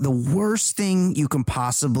want the worst thing you can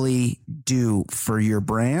possibly do for your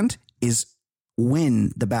brand is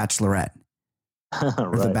win the Bachelorette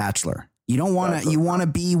or the Bachelor. You don't want to, you want to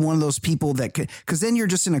be one of those people that could, because then you're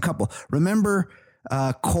just in a couple. Remember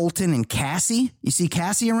Colton and Cassie? You see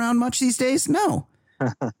Cassie around much these days? No,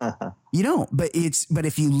 you don't. But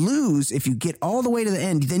if you lose, if you get all the way to the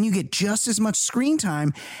end, then you get just as much screen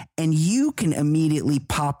time and you can immediately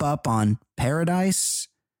pop up on Paradise.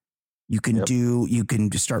 You can you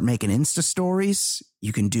can start making Insta stories.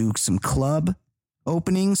 You can do some club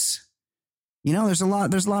openings. You know, there's a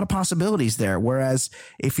lot of possibilities there. Whereas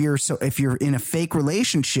if you're in a fake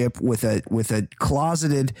relationship with a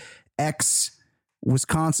closeted ex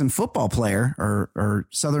Wisconsin football player or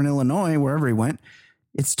Southern Illinois, wherever he went,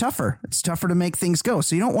 it's tougher. It's tougher to make things go.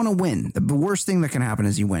 So you don't want to win. The worst thing that can happen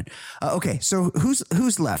is you win. Okay, so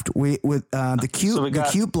who's left? The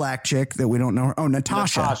cute black chick that we don't know her. Oh,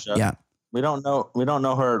 Natasha. Yeah. We don't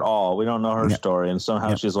know her at all. We don't know her story, and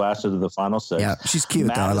somehow she's lasted to the final 6. Yeah, she's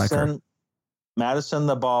cute though. I like her. Madison,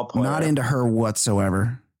 the ball player. Not into her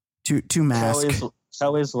whatsoever. Too mask.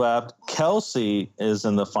 Kelly's left. Kelsey is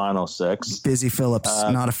in the final 6. Busy Phillips,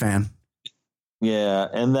 not a fan. Yeah,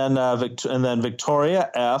 and then Victoria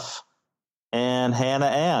F. and Hannah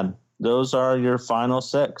Ann. Those are your final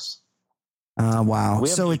 6. Wow. We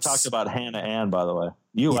haven't talked about Hannah Ann, by the way.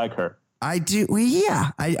 You like her? I do. Well,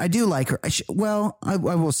 yeah, I do like her. I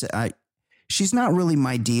will say she's not really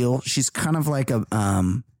my deal. She's kind of like a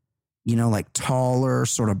like taller,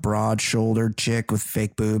 sort of broad-shouldered chick with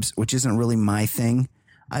fake boobs, which isn't really my thing.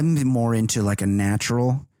 I'm more into like a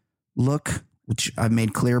natural look, which I've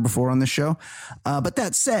made clear before on the show. But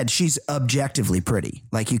that said, she's objectively pretty.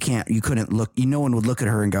 Like no one would look at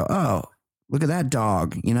her and go, "Oh, look at that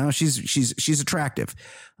dog." You know, she's attractive.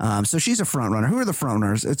 So she's a front runner. Who are the front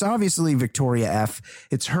runners? It's obviously Victoria F.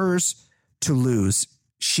 It's hers to lose.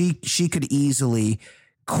 She could easily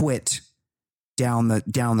quit down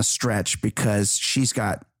the stretch because she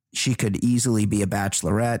could easily be a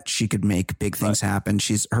bachelorette. She could make big things happen.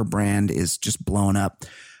 Her brand is just blown up.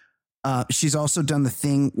 She's also done the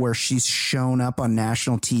thing where she's shown up on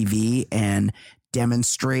national TV and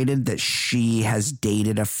demonstrated that she has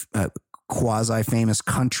dated a quasi famous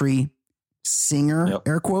country singer,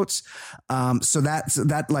 air quotes. So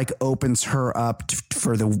that like opens her up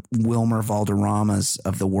for the Wilmer Valderramas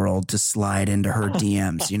of the world to slide into her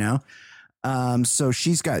DMs, you know? So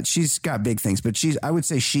she's got big things, but I would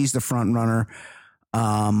say she's the front runner,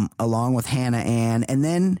 along with Hannah Ann. And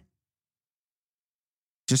then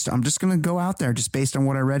I'm just going to go out there just based on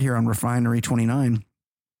what I read here on Refinery 29.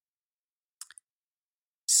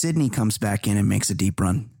 Sydney comes back in and makes a deep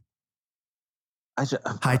run.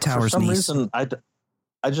 Hightower's for some niece. reason,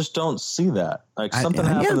 I just don't see that. Like something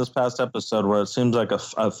happened this past episode where it seems like a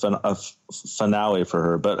finale for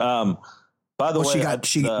her. But by the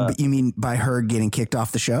way, you mean by her getting kicked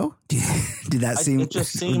off the show? Did that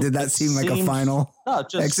seem like a final? No, it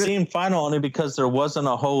just seemed final only because there wasn't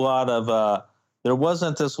a whole lot of there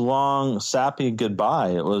wasn't this long sappy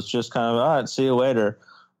goodbye. It was just kind of all right, see you later.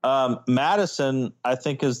 Madison, I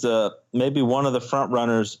think, is maybe one of the front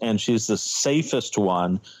runners, and she's the safest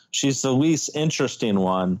one. She's the least interesting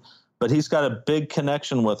one, but he's got a big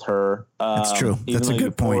connection with her. That's true. That's a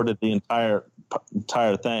good point. The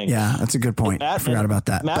entire thing. Yeah, that's a good point. I forgot about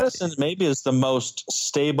that. Madison maybe is the most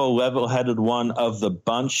stable, level-headed one of the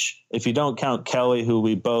bunch. If you don't count Kelly, who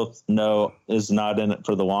we both know is not in it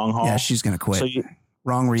for the long haul. Yeah, she's going to quit.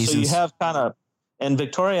 Wrong reasons. So you have kind of. And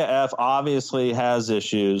Victoria F. obviously has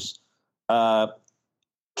issues.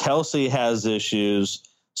 Kelsey has issues.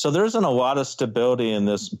 So there isn't a lot of stability in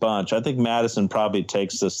this bunch. I think Madison probably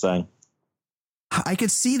takes this thing. I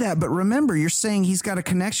could see that. But remember, you're saying he's got a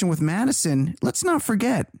connection with Madison. Let's not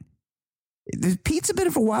forget. Pete's a bit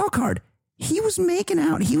of a wild card. He was making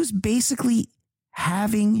out. He was basically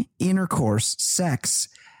having intercourse, sex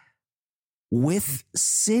with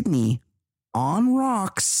Sydney on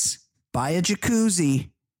rocks by a jacuzzi,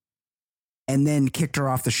 and then kicked her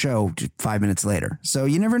off the show 5 minutes later. So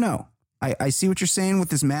you never know. I see what you're saying with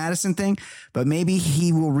this Madison thing, but maybe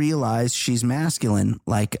he will realize she's masculine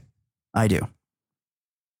like I do.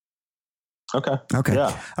 Okay.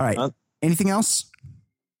 Yeah. All right. Anything else?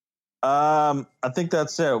 I think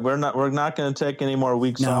that's it. We're not going to take any more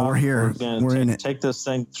weeks off. No, we're here. We're in it. Take this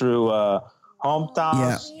thing through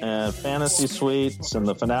hometowns and fantasy suites and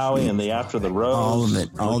the finale and the after the rose. All of it.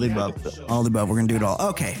 All the above. We're going to do it all.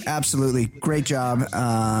 Okay. Absolutely. Great job.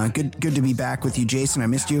 Good to be back with you, Jason. I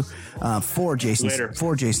missed you. For Jason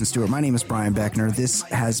Stewart, my name is Brian Beckner. This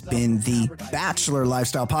has been the Bachelor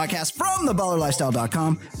Lifestyle Podcast from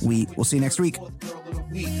theballerlifestyle.com. We will see you next week.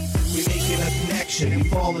 We making a connection, we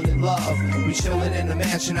falling in love. We chilling in the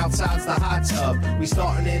mansion outside's the hot tub. We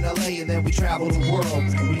starting in LA and then we travel the world.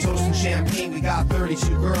 We toasting champagne, we got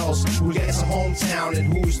 32 girls. Who gets a hometown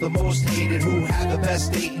and who's the most hated? Who had the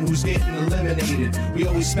best date and who's getting eliminated? We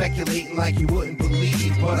always speculating like you wouldn't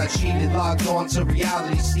believe, but I cheated, logged on to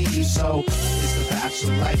reality TV. So it's the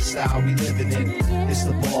Bachelor lifestyle we living in. It's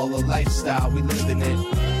the baller lifestyle we living in.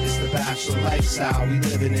 It's the Bachelor lifestyle we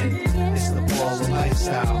living in. It's the baller lifestyle.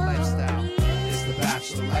 It's the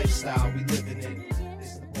Bachelor lifestyle we living in.